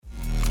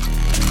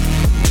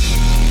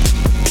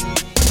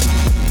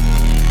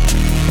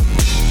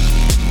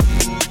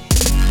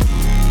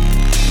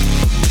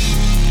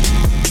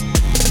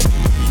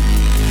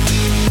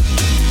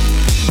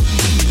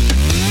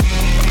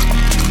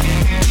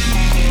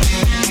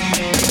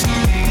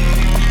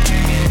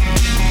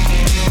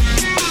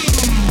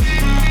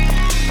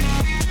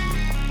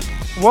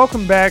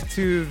Welcome back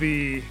to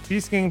the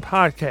Beast Gang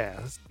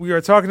podcast. We are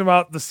talking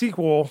about the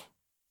sequel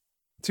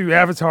to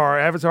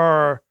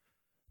Avatar,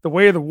 The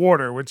Way of the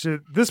Water, which at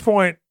this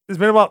point has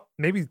been about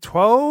maybe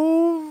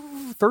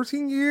 12,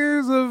 13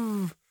 years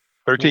of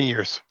 13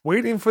 years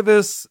waiting for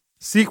this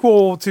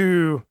sequel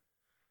to,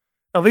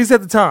 at least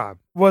at the time,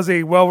 was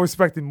a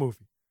well-respected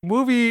movie. The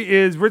movie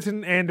is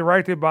written and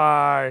directed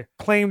by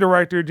acclaimed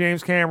director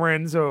James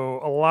Cameron, so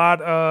a lot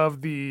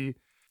of the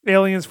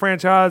Aliens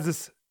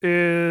franchise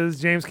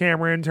is James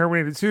Cameron.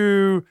 Terminator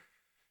 2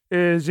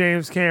 is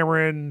James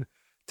Cameron.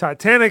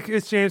 Titanic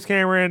is James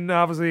Cameron.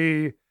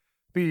 Obviously,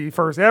 the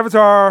first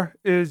Avatar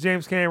is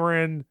James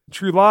Cameron.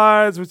 True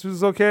Lies, which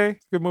was okay.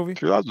 Good movie.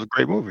 True Lies was a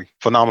great movie.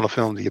 Phenomenal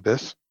film, The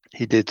Abyss.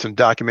 He did some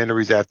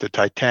documentaries after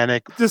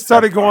Titanic. Just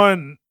started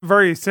going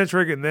very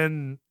eccentric and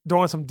then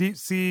doing some deep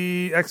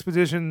sea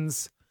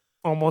expeditions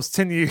almost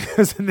 10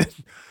 years and then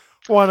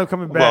wound up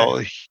coming back.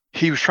 Well,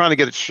 he was trying to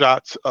get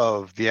shots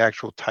of the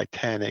actual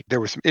Titanic. There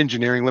were some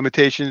engineering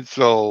limitations,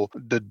 so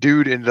the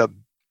dude ended up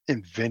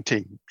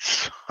inventing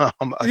a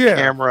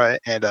camera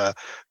and a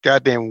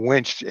goddamn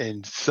winch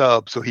and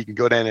sub so he can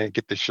go down there and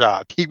get the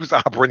shot. He was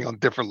operating on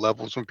different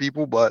levels from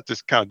people, but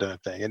just kind of done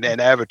a thing.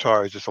 And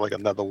Avatar is just like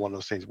another one of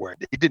those things where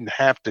he didn't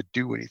have to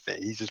do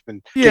anything. He's just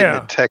been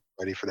getting the tech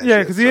ready for that. Yeah,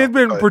 because he had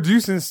been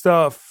producing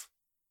stuff,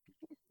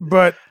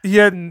 but he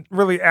hadn't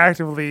really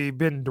actively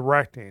been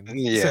directing.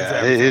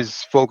 Yeah,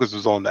 his focus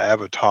was on the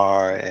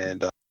Avatar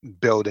and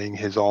building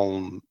his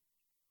own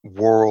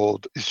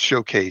world, his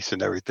showcase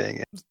and everything,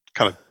 and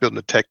kind of building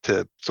the tech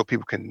so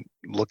people can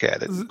look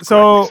at it.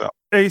 So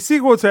a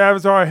sequel to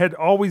Avatar had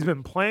always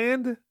been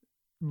planned,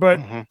 but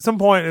at some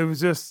point it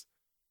was just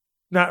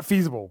not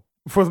feasible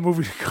for the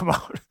movie to come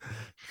out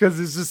because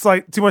it's just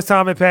like too much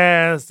time had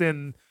passed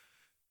and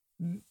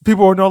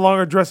people were no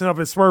longer dressing up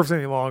as Smurfs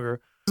any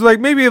longer. It's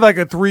like maybe like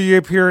a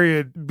 3-year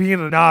period being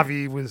a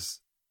Na'vi was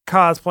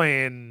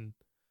cosplaying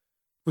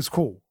was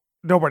cool.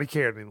 Nobody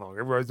cared any longer.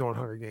 Everybody's doing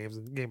Hunger Games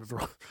and Game of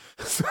Thrones.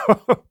 So,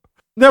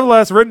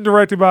 nevertheless, written and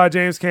directed by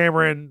James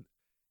Cameron,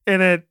 in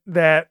it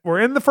that were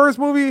in the first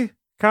movie,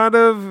 kind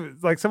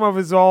of like some of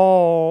it's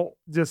all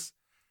just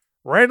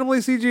randomly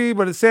CG,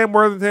 but it's Sam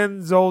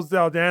Worthington, Zoe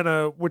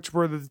Saldana, which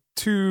were the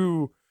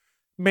two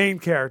main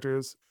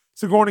characters.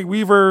 Sigourney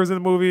Weaver is in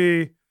the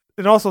movie,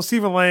 and also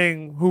Stephen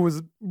Lang, who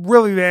was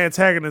really the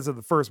antagonist of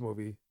the first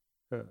movie,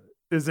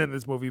 is in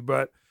this movie.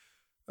 But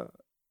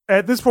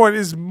at this point,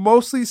 is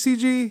mostly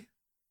CG.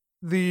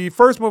 The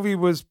first movie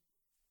was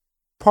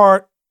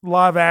part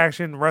live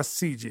action,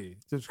 rest CG,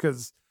 just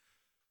because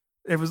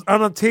it was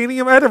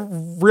unobtainium. I had to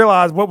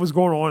realize what was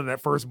going on in that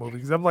first movie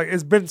because I'm like,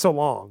 it's been so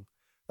long.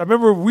 I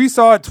remember we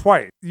saw it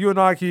twice. You and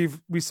I,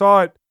 Keith, we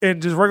saw it in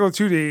just regular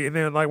 2D, and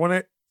then like when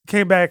it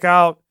came back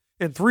out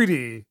in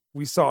 3D,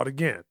 we saw it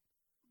again.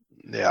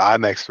 Yeah,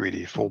 IMAX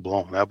 3D, full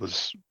blown. That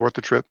was worth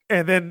the trip.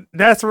 And then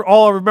that's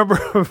all I remember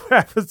of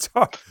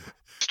Avatar.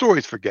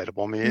 Story's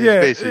forgettable. I mean,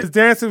 it's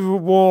Dancing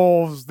with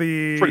Wolves.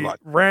 The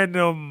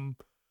random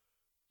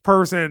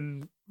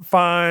person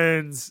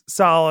finds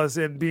solace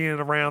in being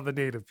around the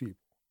native people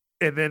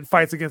and then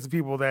fights against the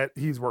people that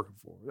he's working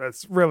for.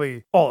 That's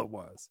really all it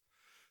was.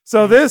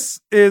 So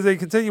this is a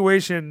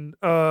continuation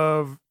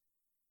of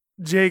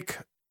Jake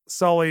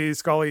Scully,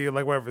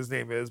 like whatever his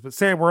name is, but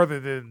Sam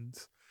Worthington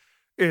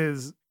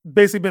is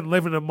basically been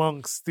living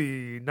amongst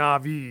the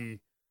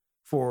Na'vi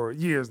for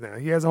years now.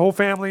 He has a whole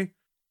family.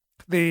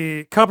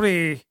 The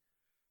company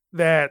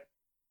that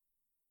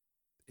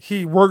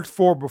he worked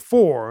for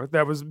before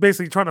that was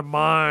basically trying to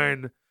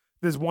mine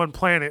this one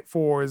planet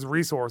for his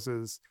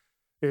resources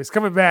is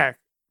coming back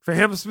for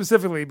him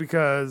specifically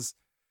because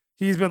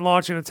he's been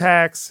launching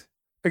attacks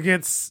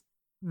against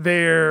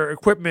their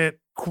equipment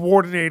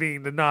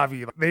coordinating the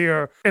Na'vi. They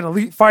are an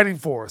elite fighting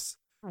force,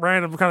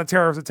 random kind of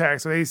terrorist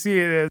attacks. So they see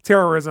it as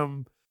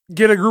terrorism,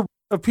 get a group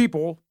of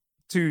people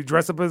to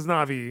dress up as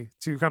Na'vi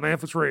to kind of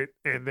infiltrate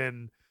and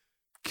then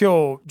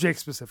kill Jake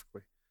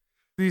specifically.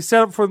 The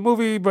setup for the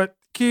movie, but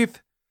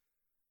Keith,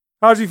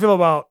 how did you feel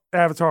about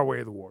Avatar: Way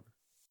of the Water?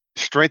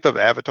 Strength of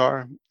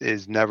Avatar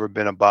has never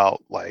been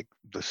about like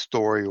the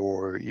story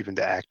or even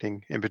the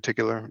acting in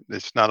particular.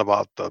 It's not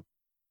about the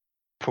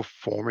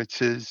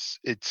performances.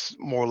 It's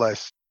more or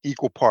less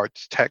equal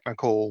parts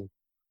technical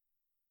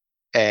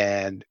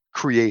and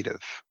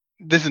creative.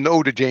 This is an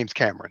ode to James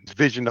Cameron's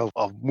vision of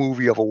a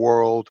movie, of a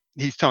world.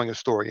 He's telling a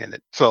story in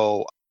it.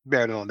 So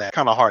better on that,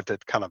 kind of hard to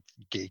kind of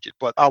gauge it,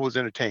 but I was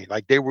entertained.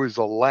 Like there was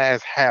the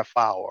last half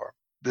hour,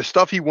 the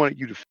stuff he wanted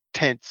you to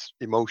tense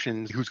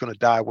emotions, who's going to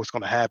die, what's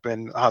going to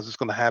happen, how's this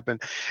going to happen.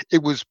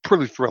 It was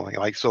pretty thrilling.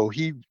 Like, so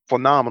he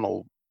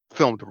phenomenal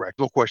film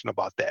director, no question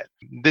about that.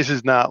 This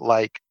is not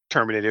like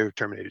Terminator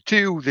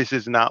 2. This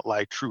is not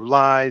like True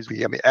Lies.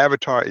 I mean,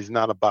 Avatar is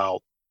not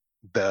about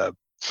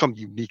some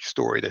unique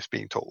story that's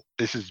being told.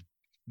 This is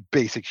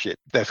basic shit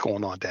that's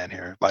going on down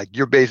here. Like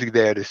you're basically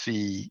there to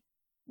see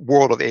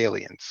world of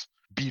aliens,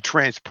 be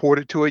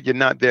transported to it. You're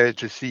not there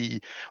to see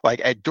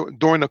like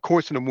during the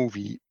course of the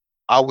movie.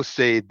 I would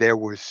say there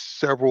were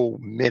several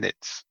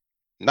minutes,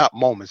 not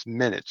moments,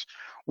 minutes,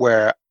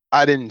 where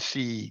I didn't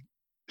see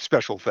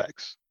special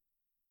effects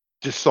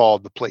just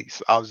solved the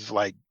place. I was just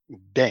like,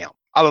 damn.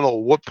 I don't know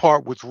what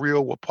part was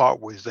real, what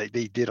part was they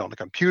did on the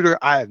computer.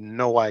 I have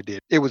no idea.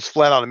 It was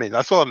flat out amazing.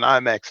 I saw it in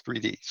IMAX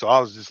 3D. So I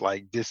was just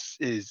like, this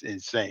is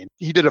insane.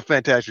 He did a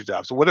fantastic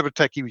job. So whatever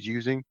tech he was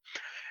using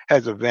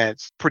has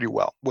advanced pretty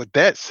well. With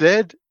that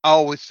said, I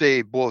always say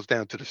it boils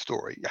down to the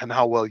story and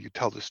how well you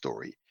tell the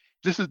story.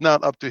 This is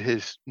not up to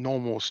his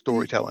normal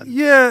storytelling.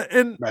 Yeah,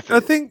 and method.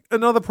 I think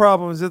another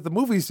problem is that the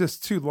movie's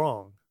just too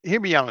long. Hear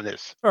me out on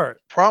this. All right.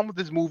 Problem with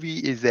this movie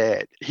is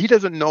that he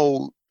doesn't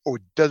know or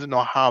doesn't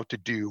know how to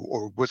do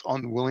or was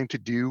unwilling to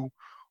do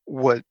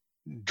what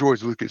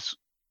George Lucas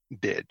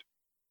did.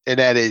 And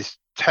that is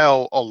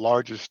tell a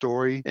larger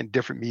story in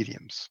different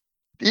mediums.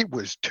 It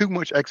was too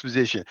much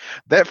exposition.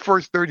 That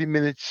first 30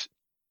 minutes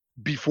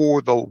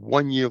before the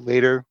 1 year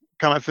later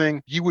kind of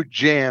thing, you were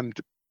jammed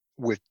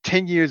with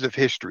 10 years of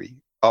history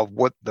of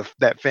what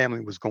that family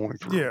was going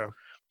through. Yeah.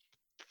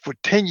 For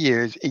 10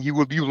 years, and you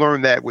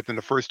learn that within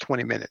the first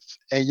 20 minutes.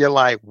 And you're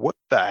like, what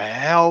the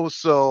hell?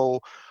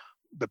 So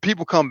the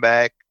people come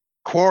back,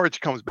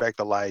 Quaritch comes back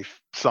to life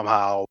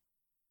somehow.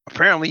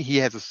 Apparently he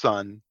has a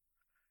son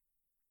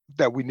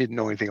that we didn't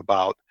know anything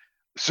about.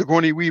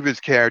 Sigourney Weaver's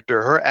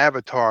character, her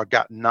avatar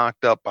got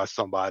knocked up by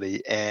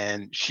somebody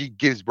and she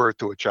gives birth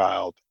to a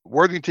child.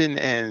 Worthington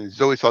and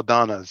Zoe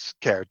Saldana's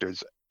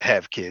characters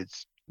have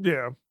kids.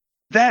 Yeah.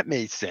 That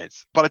made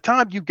sense. By the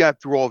time you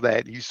got through all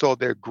that, you saw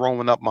their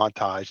growing up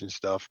montage and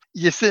stuff.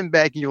 You're sitting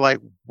back and you're like,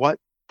 what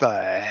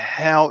the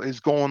hell is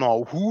going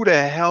on? Who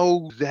the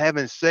hell is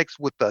having sex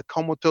with the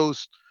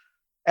comatose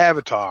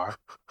avatar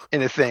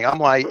in the thing? I'm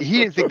like, he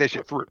didn't think that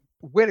shit through.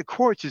 Where did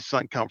Quaritch's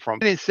son come from?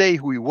 They didn't say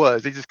who he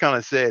was. They just kind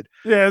of said,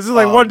 yeah, it's just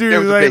like one dude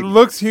who like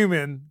looks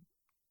human,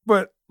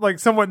 but like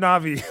somewhat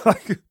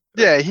Na'vi.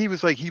 Yeah, he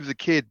was a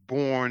kid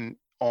born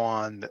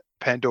on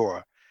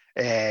Pandora,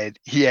 and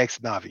he acts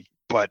Na'vi,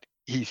 but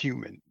he's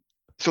human.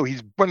 So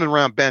he's running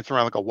around, bouncing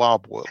around like a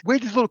wild boy. Where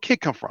did this little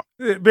kid come from?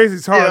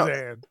 Basically,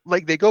 Tarzan.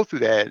 Like they go through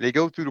that. They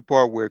go through the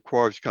part where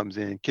Quaritch comes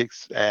in,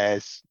 kicks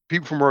ass.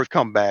 People from Earth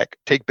come back,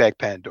 take back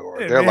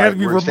Pandora. Yeah, They're they like, had to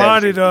be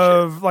reminded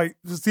of like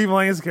Stephen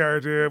Lang's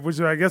character,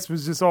 which I guess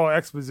was just all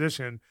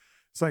exposition.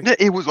 It's like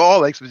it was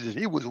all exposition.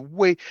 It was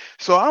way.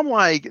 So I'm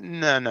like,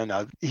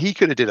 no. He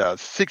could have did a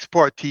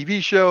 6-part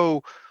TV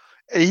show.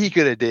 He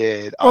could have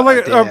did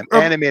a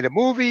animated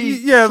movie.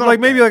 Yeah, something. Like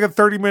maybe like a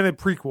 30-minute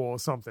prequel or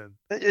something.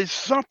 It's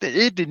something.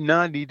 It did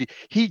not need to.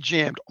 He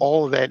jammed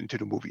all of that into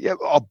the movie.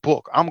 A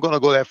book. I'm going to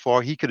go that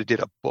far. He could have did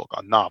a book,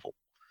 a novel.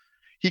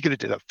 He could have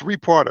did a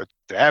 3-parter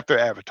after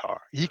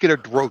Avatar. He could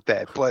have wrote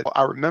that. But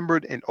I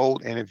remembered an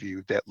old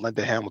interview that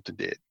Linda Hamilton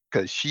did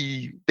because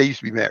they used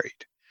to be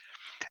married.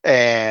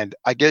 And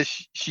I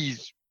guess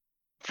she's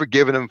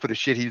forgiven him for the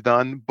shit he's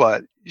done,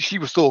 but she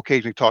would still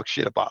occasionally talk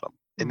shit about him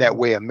in that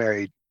way a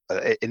married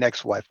an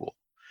ex-wife will.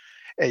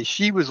 And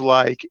she was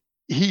like,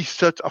 he's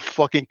such a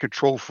fucking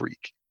control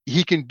freak.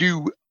 He can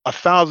do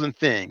 1,000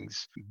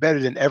 things better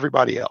than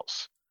everybody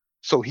else.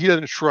 So he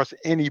doesn't trust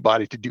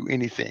anybody to do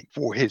anything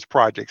for his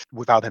projects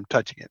without him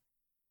touching it.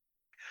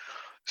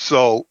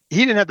 So he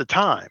didn't have the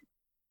time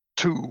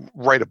to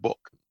write a book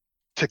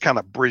to kind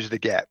of bridge the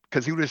gap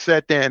because he would have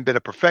sat there and been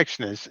a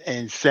perfectionist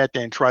and sat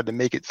there and tried to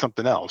make it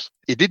something else.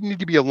 It didn't need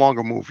to be a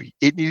longer movie.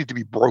 It needed to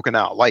be broken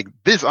out. Like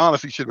this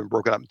honestly should have been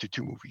broken up into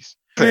 2 movies.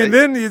 And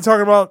then you're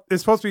talking about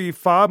it's supposed to be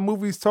 5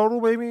 movies total,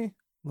 maybe?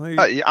 Like,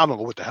 I don't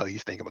know what the hell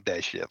he's thinking about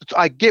that shit. So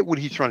I get what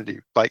he's trying to do.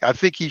 Like I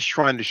think he's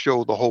trying to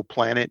show the whole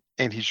planet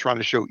and he's trying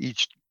to show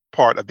each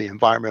part of the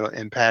environmental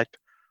impact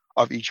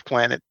of each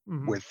planet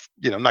with,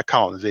 not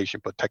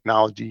colonization, but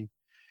technology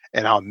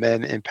and how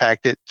men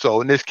impact it.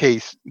 So in this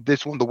case,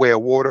 this one, The Way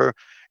of Water,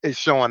 is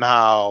showing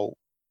how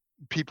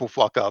people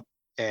fuck up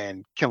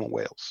and killing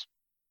whales.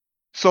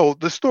 So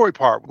the story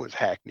part was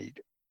hackneyed.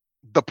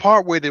 The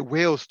part where the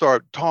whales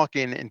start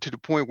talking and to the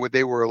point where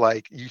they were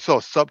like, you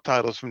saw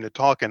subtitles from the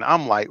talking.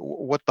 I'm like,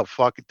 what the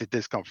fuck did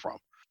this come from?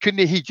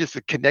 Couldn't he just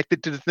have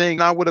connected to the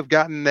thing? I would have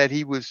gotten that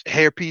he was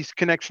hairpiece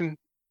connection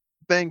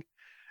thing.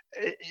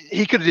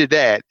 He could have did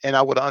that, and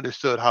I would have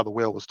understood how the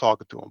whale was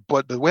talking to him.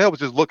 But the whale was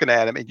just looking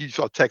at him, and you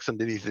saw text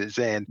underneath it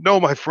saying, "No,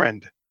 my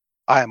friend,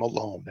 I am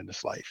alone in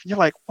this life." You're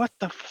like, what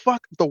the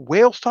fuck? The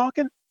whale's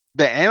talking?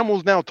 The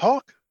animals now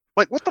talk?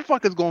 Like, what the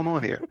fuck is going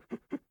on here?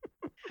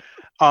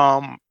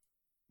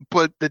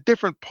 But the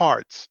different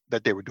parts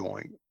that they were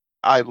doing,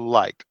 I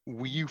liked.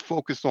 When you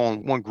focused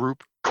on one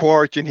group,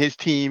 Quaritch and his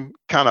team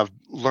kind of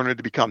learning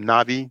to become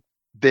Na'vi,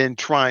 then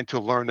trying to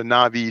learn the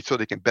Na'vi so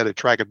they can better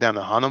track him down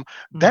and hunt him.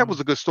 That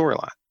was a good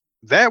storyline.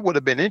 That would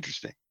have been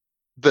interesting.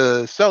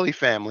 The Sully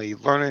family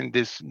learning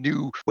this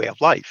new way of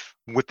life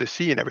with the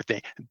sea and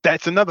everything.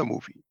 That's another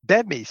movie.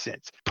 That made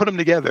sense. Put them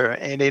together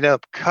and they ended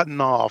up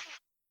cutting off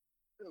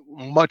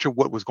much of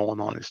what was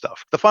going on and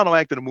stuff. The final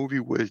act of the movie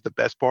was the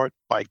best part.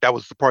 Like that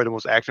was the part of the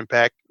most action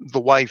packed. The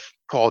wife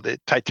called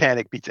it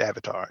Titanic meets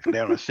Avatar.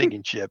 They're on a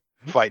sinking ship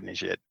fighting and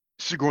shit.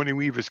 Sigourney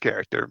Weaver's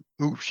character,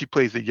 who she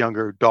plays the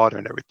younger daughter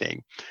and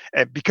everything.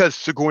 And because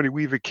Sigourney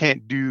Weaver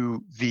can't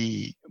do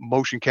the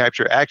motion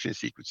capture action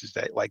sequences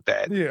like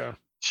that,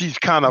 she's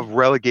kind of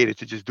relegated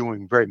to just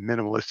doing very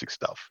minimalistic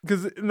stuff.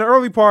 Because in the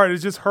early part,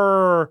 it's just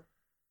her.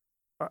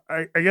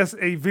 I guess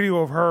a video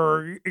of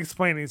her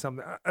explaining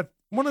something. I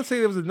want to say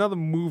there was another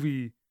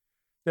movie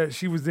that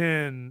she was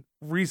in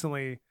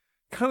recently,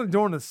 kind of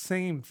doing the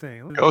same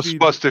thing.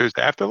 Ghostbusters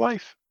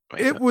Afterlife?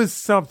 It was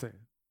something,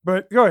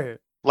 but go ahead.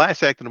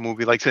 Last act of the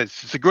movie, like I said,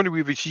 Sigourney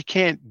Weaver, she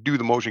can't do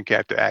the motion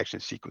capture action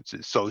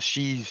sequences. So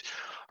she's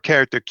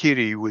character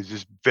Kitty was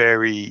just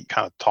very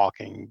kind of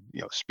talking,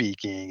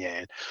 speaking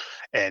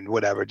and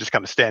whatever, just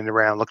kind of standing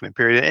around looking at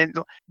period. And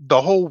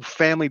the whole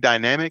family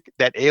dynamic,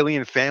 that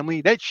alien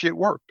family, that shit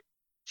worked.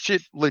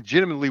 Shit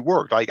legitimately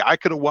worked. Like I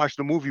could have watched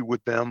a movie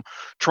with them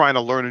trying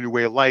to learn a new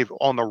way of life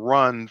on the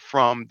run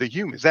from the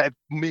humans. That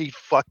made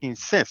fucking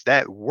sense.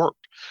 That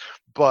worked.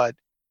 But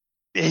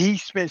he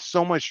spent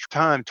so much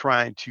time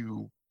trying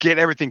to get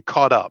everything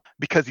caught up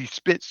because he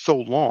spent so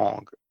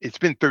long. It's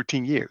been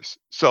 13 years.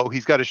 So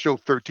he's got to show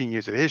 13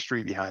 years of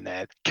history behind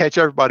that, catch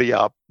everybody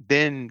up,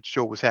 then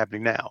show what's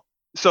happening now.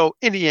 So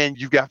in the end,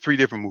 you've got 3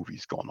 different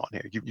movies going on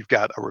here. You've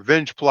got a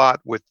revenge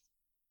plot with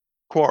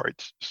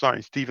Quaritch,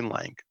 starring Stephen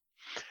Lang,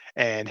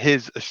 and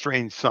his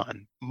estranged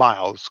son,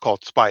 Miles,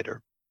 called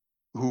Spider,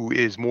 who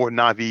is more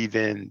Na'vi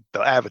than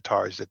the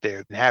avatars that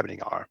they're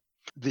inhabiting are.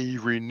 The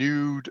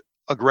renewed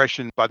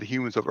aggression by the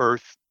humans of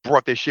Earth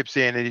brought their ships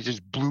in and it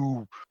just blew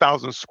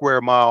 1,000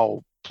 square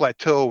mile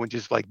plateau and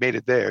just like made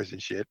it theirs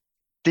and shit.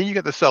 Then you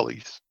got the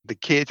Sullys, the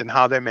kids and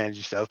how they're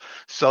managing stuff.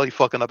 Sully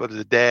fucking up as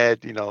a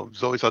dad,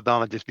 Zoe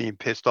Saldana just being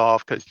pissed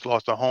off because she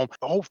lost her home.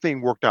 The whole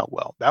thing worked out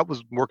well. That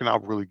was working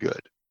out really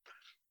good.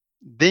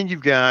 Then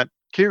you've got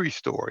Kiri's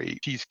story.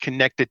 She's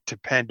connected to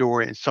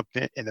Pandora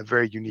in a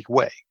very unique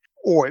way.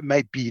 Or it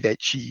might be that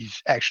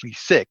she's actually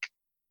sick.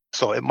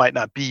 So it might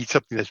not be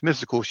something that's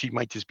mystical. She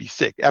might just be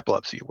sick,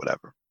 epilepsy or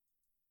whatever.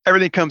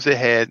 Everything comes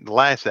ahead. In the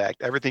last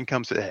act, everything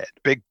comes ahead.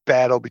 Big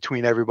battle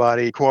between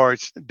everybody. Of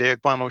course, their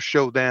final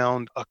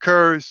showdown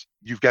occurs.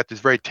 You've got this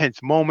very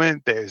tense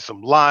moment. There's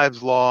some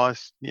lives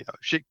lost.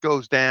 Shit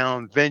goes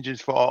down. Vengeance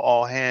for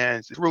all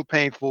hands. It's real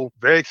painful,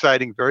 very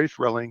exciting, very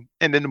thrilling.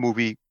 And then the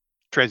movie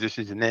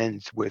transitions and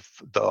ends with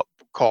the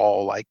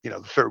call, like, the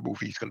third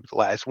movie is going to be the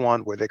last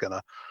one where they're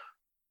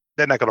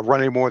not going to run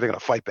anymore. They're going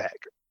to fight back.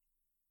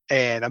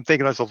 And I'm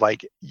thinking to myself,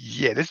 like,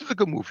 yeah, this is a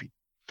good movie.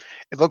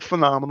 It looked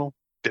phenomenal.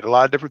 Did a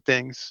lot of different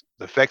things.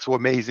 The effects were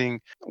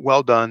amazing.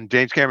 Well done.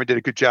 James Cameron did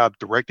a good job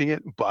directing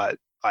it, but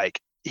like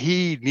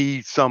he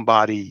needs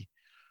somebody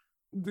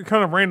to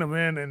kind of rein him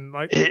in and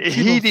like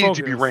he needs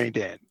to be reined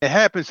in. It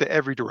happens to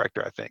every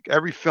director, I think.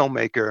 Every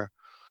filmmaker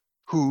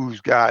who's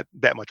got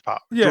that much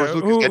power. Yeah,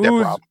 George Lucas got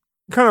that problem.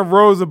 Kind of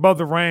rose above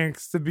the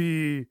ranks to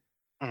be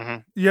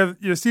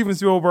your Steven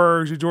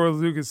Spielberg's, your George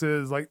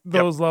Lucas's, like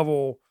those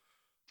level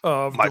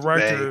of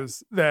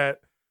directors that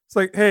it's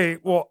like, hey,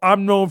 well,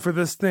 I'm known for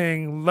this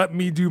thing. Let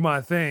me do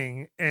my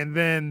thing. And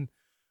then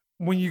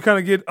when you kind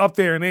of get up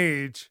there in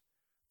age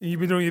and you've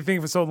been doing your thing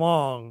for so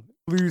long,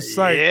 lose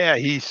sight. Yeah,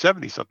 he's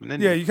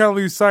 70-something. Yeah, you kind of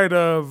lose sight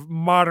of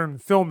modern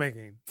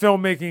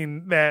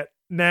filmmaking that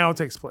now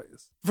takes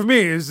place. For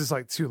me, it's just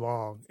like too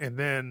long. And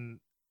then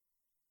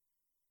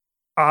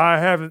I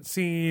haven't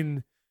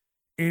seen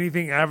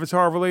anything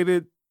Avatar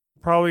related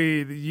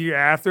probably the year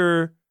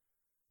after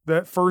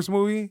that first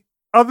movie.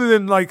 Other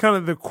than like kind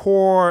of the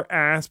core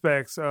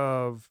aspects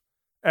of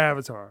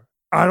Avatar,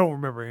 I don't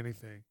remember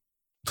anything.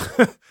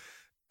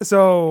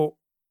 So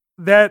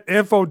that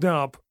info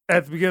dump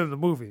at the beginning of the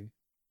movie,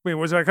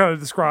 which I kind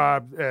of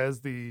described as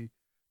the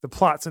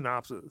plot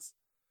synopsis,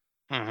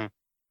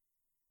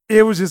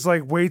 it was just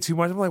like way too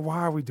much. I'm like, why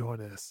are we doing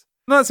this?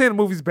 I'm not saying the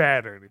movie's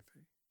bad or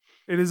anything.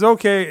 It is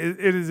okay.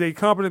 It is a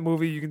competent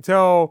movie. You can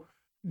tell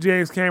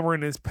James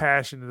Cameron is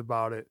passionate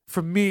about it.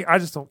 For me, I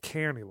just don't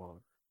care any longer.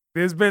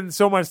 There's been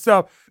so much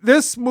stuff.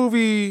 This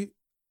movie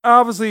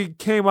obviously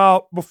came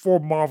out before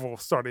Marvel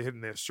started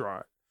hitting their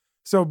stride.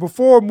 So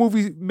before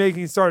movie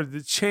making started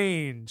to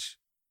change,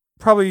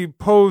 probably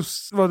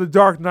post The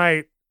Dark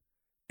Knight,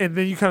 and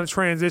then you kind of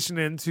transition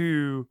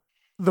into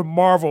the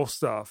Marvel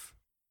stuff.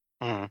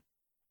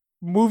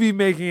 Movie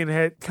making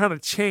had kind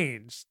of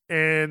changed.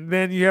 And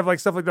then you have like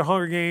stuff like the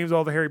Hunger Games,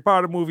 all the Harry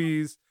Potter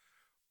movies,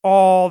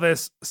 all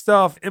this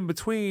stuff in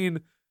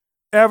between.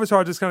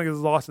 Avatar just kind of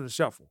gets lost in the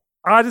shuffle.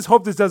 I just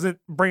hope this doesn't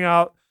bring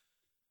out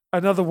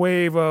another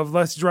wave of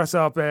let's dress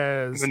up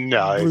as.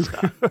 No, it's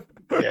not.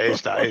 Yeah,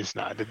 it's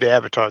not. The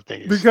Avatar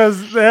thing is.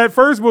 Because that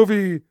first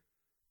movie,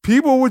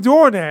 people were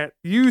doing that.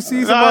 You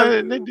see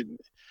somebody.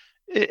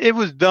 It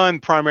was done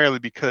primarily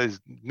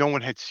because no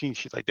one had seen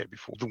shit like that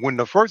before. When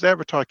the first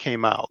Avatar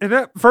came out. And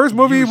that first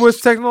movie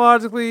was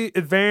technologically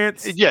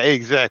advanced. Yeah,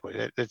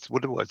 exactly. That's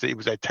what it was. It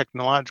was that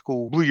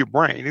technological blew your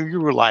brain.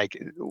 You were like,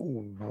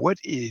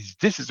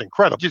 this is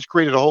incredible. Just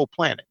created a whole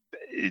planet.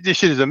 This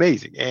shit is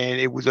amazing. And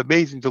it was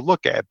amazing to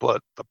look at.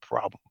 But the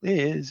problem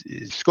is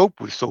scope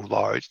was so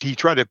large. He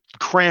tried to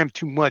cram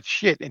too much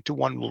shit into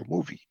one little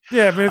movie.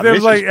 Yeah, I mean, there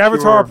was like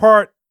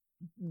Avatar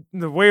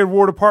The Way of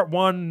Water Part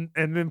 1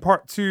 and then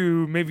Part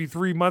 2 maybe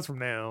 3 months from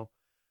now,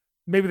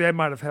 maybe that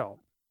might have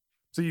helped.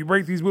 So you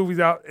break these movies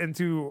out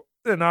into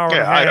an hour and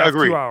Yeah, a I half,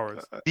 agree. 2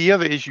 hours. The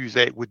other issues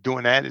that with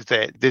doing that is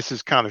that this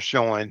is kind of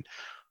showing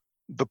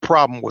the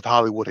problem with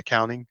Hollywood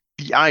accounting.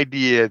 The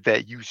idea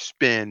that you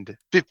spend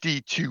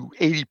 50 to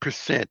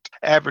 80%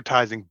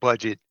 advertising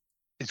budget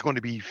is going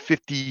to be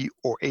 50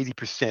 or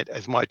 80%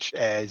 as much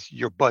as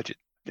your budget.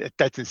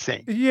 That's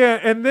insane. Yeah,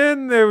 and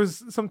then there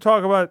was some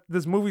talk about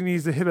this movie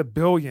needs to hit $1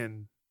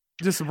 billion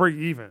just to break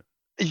even.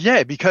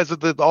 Yeah, because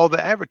of all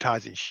the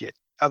advertising shit.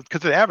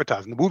 Because of the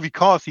advertising, the movie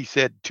cost, he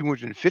said,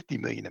 $250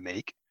 million to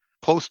make,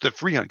 close to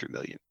 $300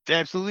 million. It's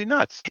absolutely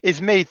nuts. It's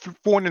made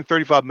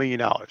 $435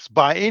 million.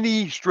 By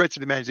any stretch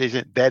of the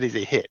imagination, that is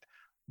a hit.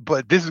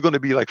 But this is going to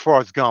be like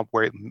Forrest Gump,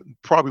 where it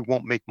probably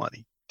won't make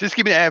money. Just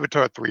give me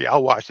Avatar 3.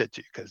 I'll watch that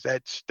too, because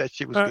that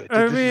shit was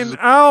good.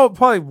 I'll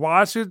probably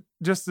watch it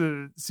just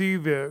to see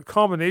the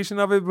combination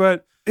of it,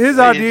 but his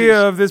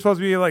idea of this supposed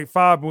to be like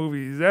 5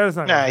 movies, that is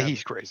not Nah,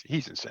 he's crazy.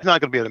 He's insane. He's not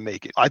going to be able to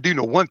make it. I do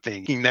know one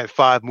thing, in that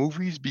 5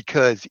 movies,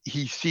 because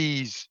he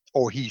sees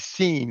or he's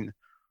seen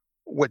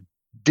what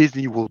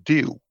Disney will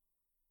do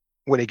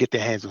when they get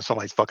their hands on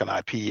somebody's fucking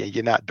IP and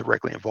you're not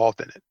directly involved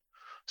in it.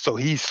 So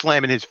he's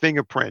slamming his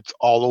fingerprints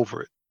all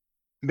over it,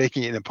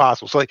 making it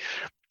impossible. So like,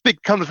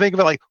 come to think of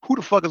it, like, who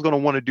the fuck is going to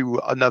want to do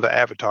another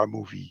Avatar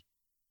movie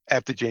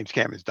after James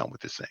Cameron's done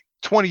with this thing?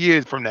 20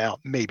 years from now,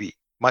 maybe,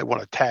 might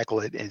want to tackle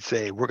it and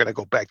say, we're going to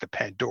go back to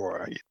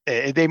Pandora.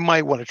 And they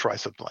might want to try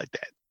something like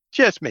that.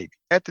 Just maybe.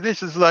 After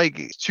this is like,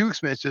 it's too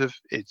expensive.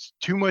 It's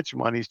too much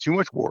money. It's too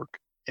much work.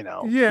 You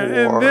know? Yeah,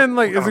 and then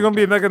like, is it going to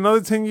be like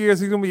another 10 years?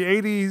 He's going to be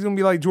 80. He's going to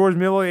be like George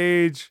Miller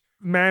age,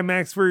 Mad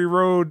Max Fury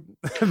Road.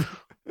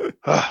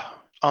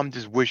 I'm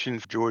just wishing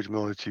for George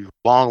Miller to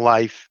long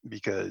life,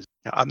 because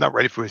I'm not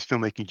ready for his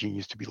filmmaking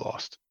genius to be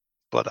lost.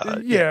 But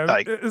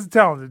it's a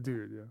talented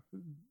dude.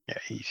 Yeah,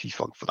 he's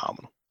fucking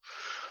phenomenal.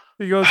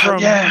 He goes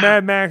from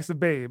Mad Max to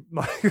Babe.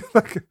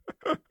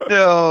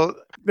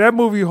 That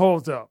movie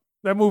holds up.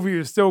 That movie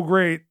is still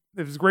great.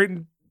 It was great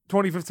in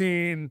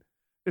 2015.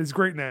 It's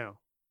great now.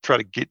 Try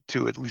to get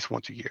to at least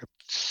once a year.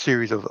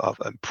 Series of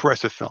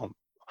impressive film.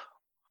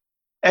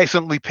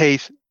 Excellently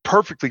paced,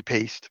 perfectly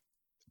paced,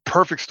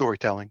 perfect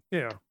storytelling.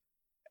 Yeah.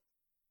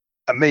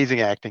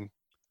 Amazing acting,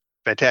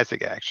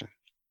 fantastic action,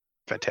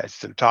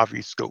 fantastic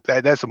cinematography, scope.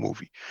 That's a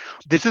movie.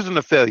 This isn't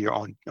a failure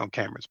on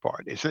Cameron's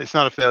part. It's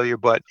not a failure,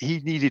 but he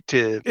needed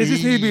to. It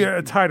just needed to be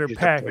a tighter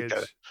package.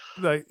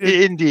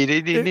 Indeed,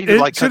 it needed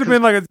it should have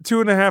been like a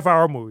 2.5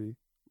 hour movie,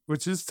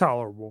 which is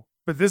tolerable.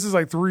 But this is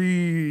like a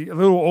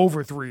little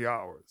over 3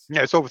 hours.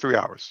 Yeah, it's over 3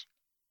 hours.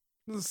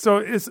 So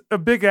it's a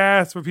big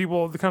ask for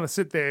people to kind of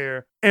sit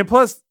there. And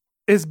plus,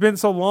 it's been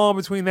so long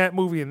between that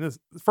movie and this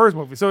first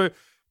movie. So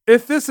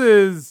if this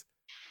is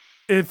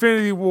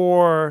Infinity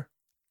War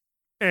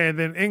and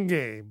then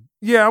Endgame,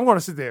 yeah, I'm going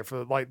to sit there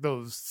for like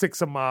those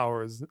 6-some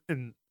hours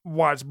and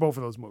watch both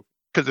of those movies.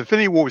 Because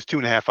Infinity War was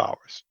 2.5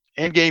 hours.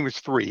 Endgame is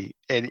 3,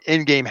 and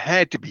Endgame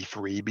had to be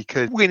 3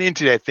 because we went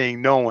into that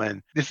thing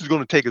knowing this is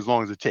going to take as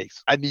long as it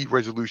takes. I need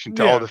resolution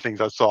to all the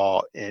things I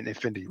saw in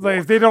Infinity War.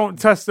 Like, if they don't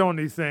touch on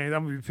these things,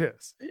 I'm going to be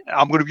pissed.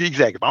 I'm going to be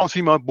exact. If I don't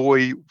see my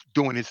boy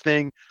doing his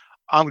thing,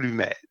 I'm going to be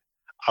mad.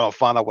 I don't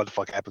find out what the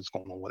fuck happens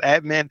going on with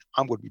Ant-Man,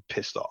 I'm going to be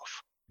pissed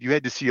off. You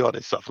had to see all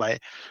this stuff.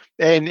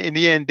 And in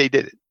the end, they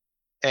did it.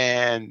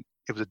 And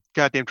it was a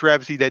goddamn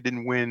travesty that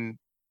didn't win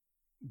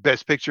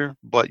Best Picture,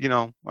 but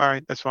all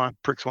right, that's fine.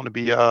 Pricks want to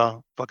be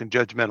fucking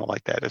judgmental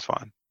like that. That's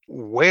fine.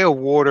 Way of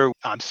Water.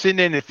 I'm sitting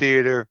in the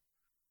theater,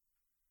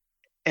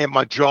 and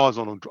my jaws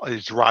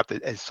is dropped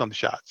at some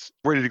shots.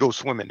 Ready to go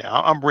swimming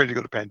now. I'm ready to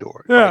go to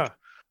Pandora. Yeah,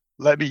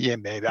 let me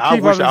in, baby. I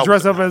wish I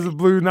dress up as a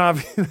blue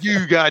Na'vi.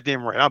 You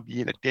goddamn right. I'll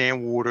be in the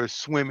damn water,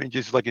 swimming,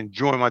 just like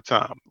enjoying my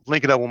time.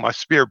 Linking up with my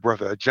spirit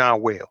brother,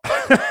 John Whale.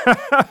 He's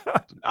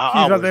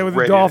out there with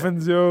the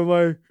dolphins,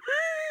 like.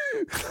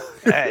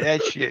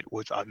 that shit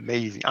was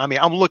amazing. I mean,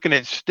 I'm looking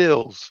at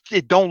stills.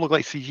 It don't look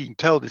like CG. You can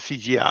tell the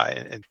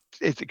CGI, and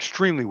it's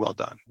extremely well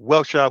done.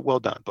 Well shot, well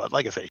done. But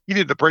like I say, you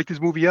need to break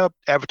this movie up.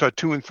 Avatar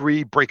 2 and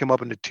 3, break them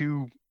up into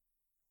 2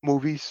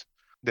 movies.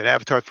 Then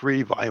Avatar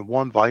 3, Volume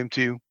 1, Volume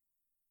 2.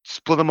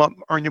 Split them up,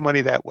 earn your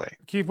money that way.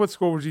 Keith, what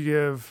score would you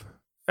give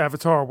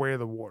Avatar Way of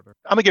the Water?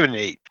 I'm going to give it an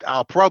 8.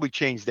 I'll probably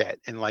change that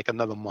in like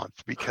another month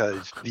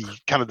because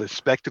the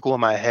spectacle in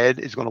my head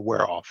is going to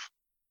wear off.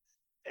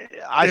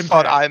 I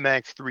saw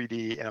IMAX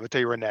 3D, and I'm going to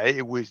tell you right now,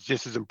 it was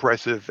just as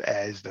impressive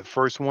as the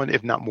first one,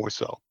 if not more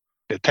so.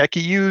 The tech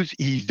he used,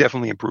 he's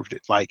definitely improved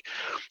it. Like,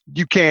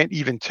 you can't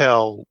even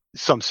tell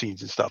some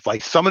scenes and stuff.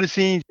 Like, some of the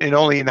scenes, and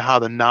only in how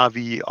the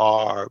Na'vi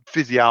are,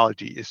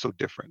 physiology is so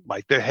different.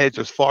 Like, their heads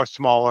are far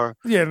smaller.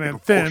 Yeah, man,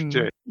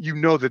 thin. You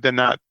know that they're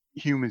not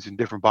humans in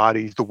different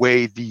bodies. The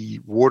way the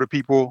water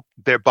people,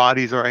 their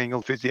bodies are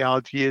angled,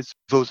 physiology is.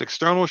 Those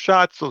external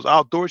shots, those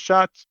outdoor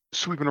shots,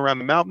 sweeping around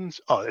the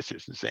mountains, oh, that's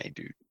just insane,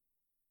 dude.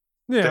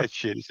 Yeah. That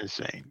shit is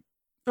insane.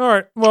 All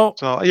right. Well,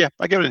 so yeah,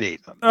 I give it an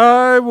 8.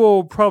 I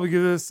will probably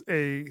give this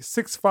a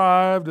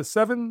 6.5 to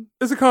 7.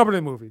 It's a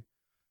competent movie.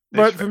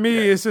 But for me,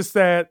 it's just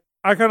that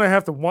I kind of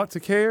have to want to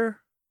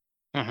care.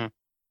 Mm-hmm.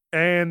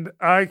 And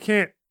I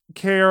can't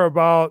care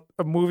about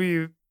a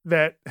movie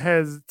that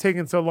has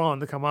taken so long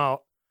to come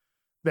out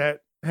that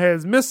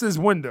has missed its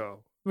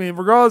window. I mean,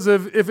 regardless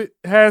of if it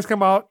has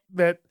come out,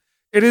 that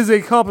it is an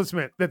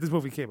accomplishment that this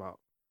movie came out.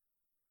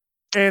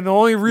 And the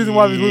only reason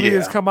why this movie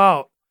has come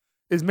out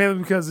is mainly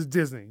because of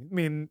Disney. I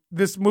mean,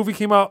 this movie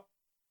came out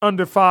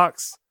under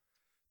Fox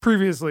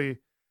previously.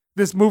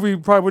 This movie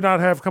probably would not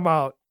have come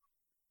out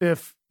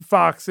if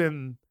Fox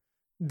and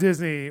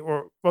Disney,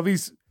 or well, at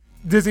least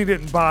Disney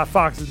didn't buy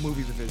Fox's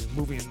movie and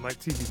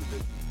TV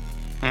division.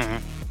 Mm-hmm.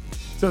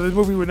 So this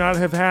movie would not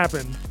have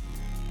happened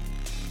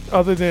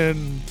other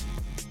than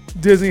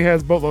Disney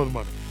has boatload of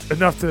money,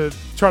 enough to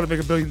try to make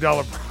 $1 billion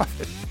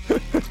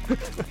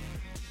profit.